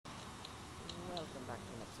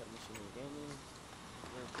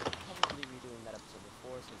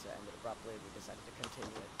since it ended abruptly, we decided to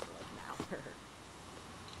continue it for like an hour.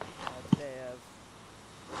 Today I have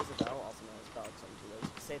Isabel, also known as Belle, because I'm too lazy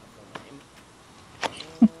to say the full name.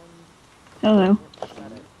 And Hello. yep, that's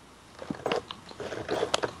about it.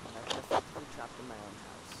 And I've been effectively trapped in my own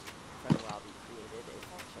house. My friend Robbie created a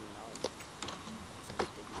function known as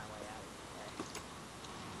dig my way out. Okay.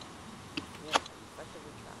 Yeah, I'm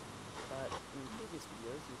effectively trapped. But in previous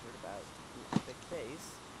videos, you heard about an epic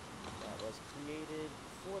base that was created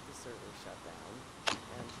before the server shut down,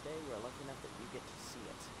 and today we're lucky enough that you get to see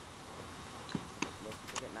it. Most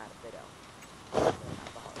people get mad if they don't. Learn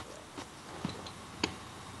out the hard way.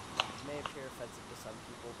 It may appear offensive to some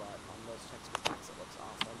people, but on most texture packs it looks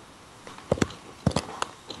awesome.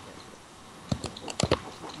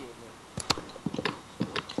 TPA me.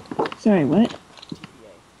 Sorry, what?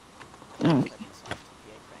 TPA. Oh, okay.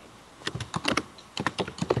 /TPA crane.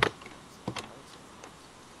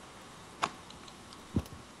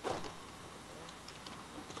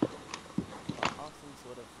 Awesome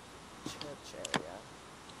sort of church area.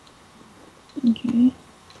 Okay.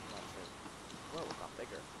 Not sure. Whoa, it got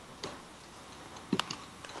bigger.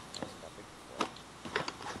 Also got big before.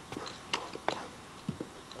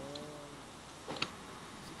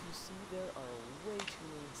 As you can see, there are way too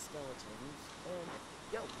many skeletons, and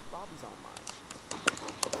yo, Robbie's online.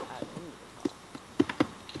 Add him to the call.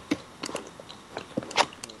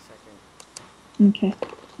 Give me a second. Okay.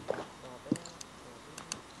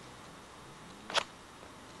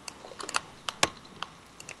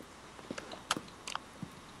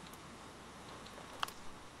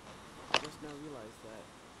 Just now realize that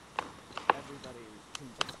everybody can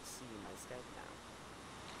just see my Skype now.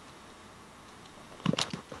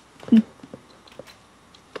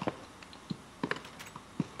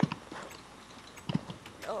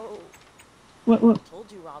 No! What? I told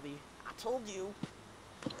you, Robbie. I told you!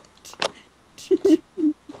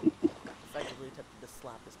 Effectively attempted to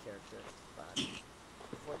slap his character, but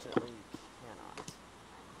unfortunately you cannot.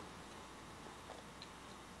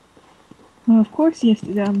 Well, of course he has to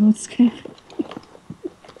download Skype.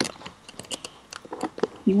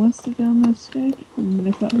 He wants to download Skype,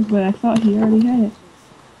 but I thought he already had it.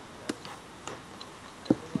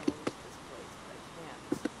 I really want to leave this place, but I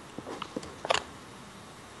can't.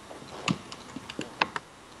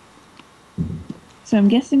 So I'm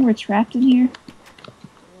guessing we're trapped in here?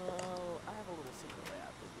 Well, I have a little secret way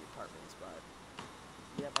out of the apartments, but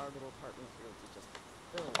we have our little apartment here, which is just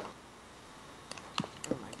filled.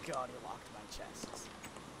 Oh my god, he locked my chests.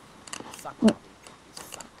 You suck, What? Robbie. You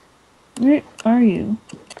suck. Where are you?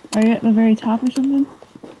 Are you at the very top or something?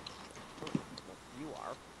 Well, you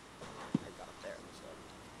are. I got up there, so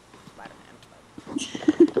Spider-Man, but...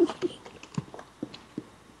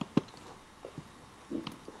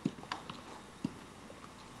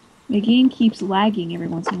 The game keeps lagging every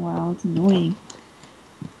once in a while. It's annoying.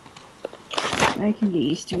 I can get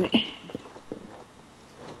used to it.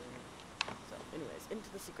 So, anyways, into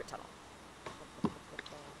the secret tunnel.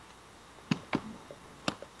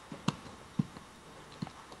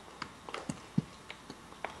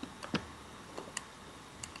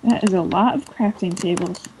 That is a lot of crafting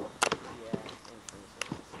tables. Yeah, and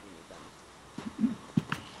furnaces, we need them.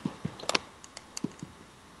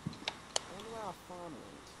 I wonder where our farm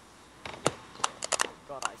went. Oh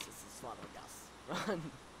god, Isis is swallowing us. Run!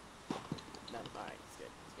 No, alright, it's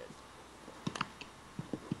good, it's good.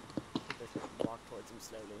 Just walk towards him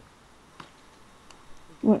slowly.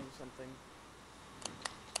 We can What? do something.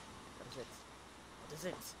 What is it? What is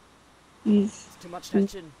it? He's... It's too much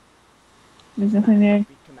tension. There's nothing there.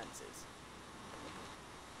 Beat commences.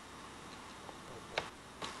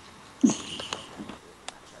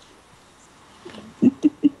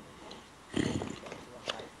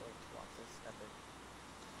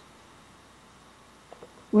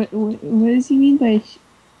 What does he mean by... I think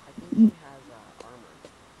he has armor.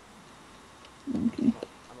 Okay. I'm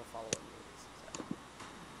gonna follow him.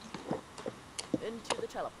 So. Into the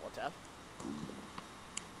teleporter.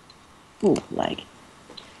 Oh, lag.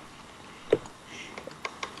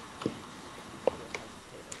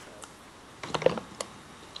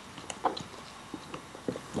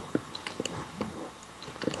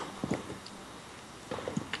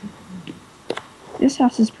 This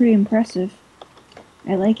house is pretty impressive.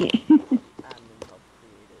 I like it. Admins helped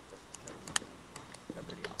create it just because they're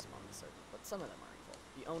pretty awesome on the server, but some of them are evil.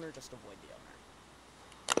 The owner, just avoid the owner.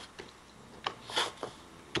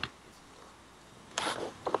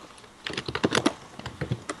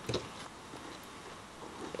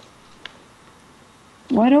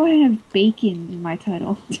 Why do I have bacon in my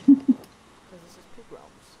title? Because this is Pig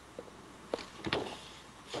Realms.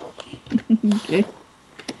 Okay.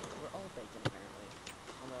 We're all bacon, apparently.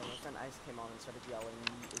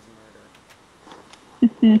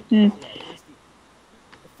 So yeah, here's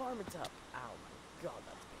the farm itself. Ow my god,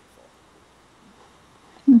 that's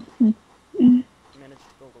painful. Managed to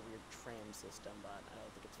build a weird tram system, but I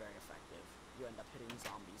don't think it's very effective. You end up hitting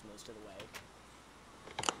zombies most of the way.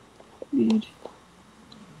 Weird.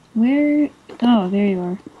 Where? Oh, there you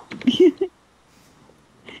are.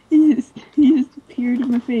 You just appeared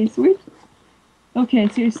in my face. Where? Okay,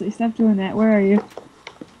 seriously, stop doing that. Where are you?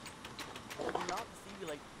 I did not see you,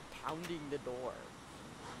 like, pounding the door.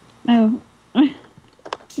 Oh.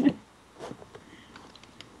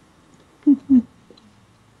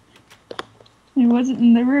 I wasn't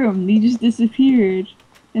in the room. You just disappeared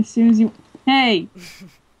as soon as you. Hey!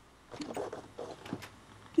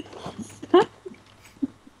 Stop.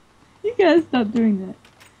 You gotta stop doing that.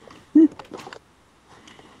 Into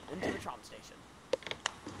the tram station.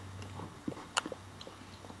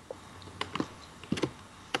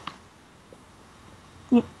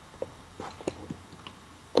 What?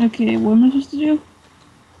 Okay, what am I supposed to do? We'll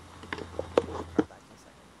cart back in a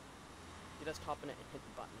second. You just hop in it and hit the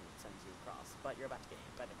button and it sends you across, but you're about to get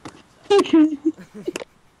hit by the cart, so. Okay.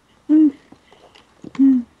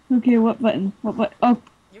 Okay, what button? What button? Oh.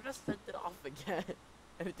 You just sent it off again,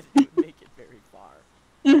 and it didn't even make it very far.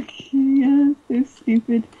 Okay, yeah, so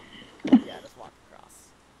stupid. Yeah, just walk across.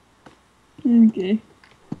 Okay.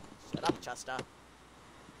 Shut up, Chester.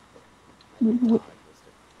 What- My dog what- was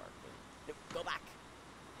just barking. No, go back.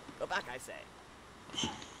 Go back, I say.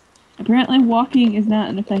 Apparently walking is not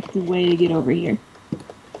an effective way to get over here.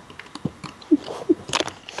 The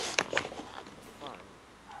farm.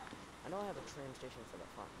 I know I have a train station for the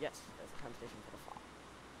farm. Yes, there's a train station for the farm.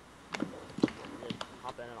 You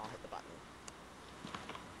hop in and I'll hit the button.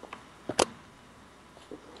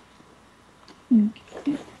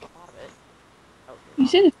 Okay. Hop out of it. Oh, You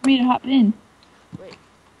said it's for me to hop in. wait.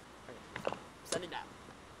 Okay. Send it down.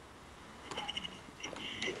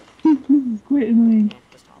 This is quite annoying. No,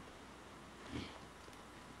 just hop.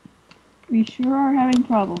 We sure are having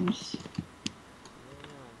problems.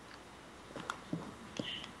 Yeah.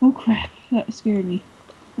 Oh crap, that scared me.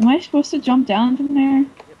 Am I supposed to jump down from there?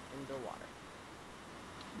 Yep, into water.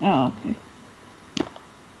 Oh, okay. I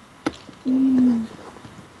do not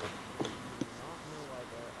know why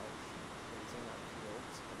there are sheep grazing our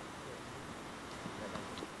fields, but I hear them. They're like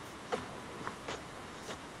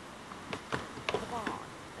come on!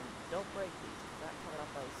 And don't break these, because that covered up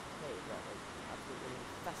by this cave that was absolutely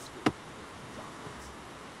infested with zombies.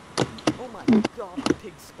 Oh my god, the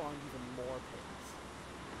pigs spawned even more pigs.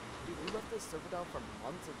 Dude, we left this server down for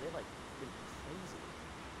months and they're like been crazy.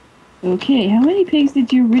 Okay, how many pigs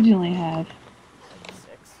did you originally have? Like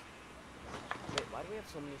 6. Wait, why do we have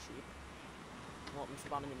so many sheep? Well, I'm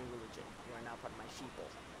spawning a new religion. You are now part of my sheeple.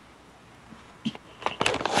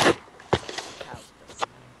 Cows just got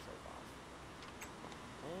killed off.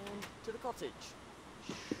 And to the cottage.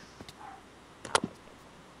 Ow, that was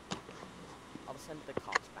painful. I'll send the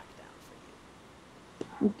cops back down for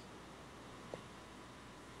you. Okay.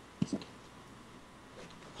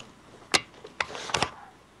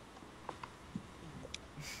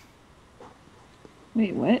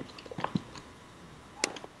 Wait, what?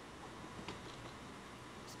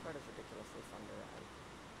 This card is ridiculously fun to ride.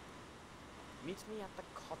 Meet me at the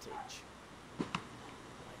cottage. My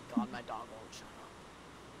god, my dog won't shut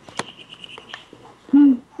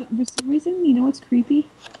up. For some reason, you know what's creepy?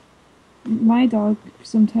 My dog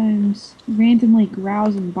sometimes randomly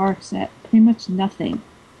growls and barks at pretty much nothing.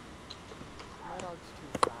 My dog's too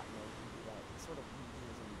fat and lazy to do that. He sort of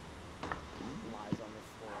wheezes and lies on the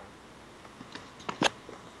floor.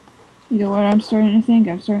 You know what I'm starting to think?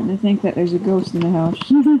 I'm starting to think that there's a ghost in the house.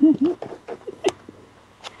 There is.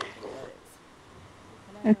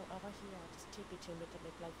 Hello, over here. Just tippy to me to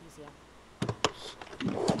make life easier.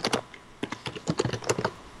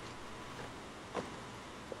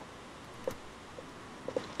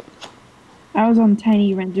 I was on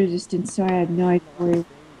tiny render distance, so I had no idea where. This is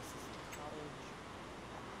the cottage.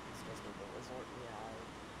 This gives me the resort we have.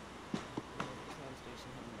 The tram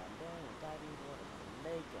station heading down there, and a diving board,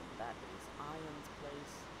 another lake, and that is Iron's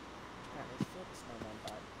place. Apparently it's filled with snowmen,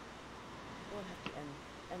 but we'll have to end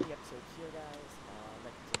the episode here, guys.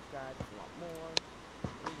 Like and subscribe if you want more.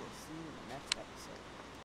 We will see you in the next episode.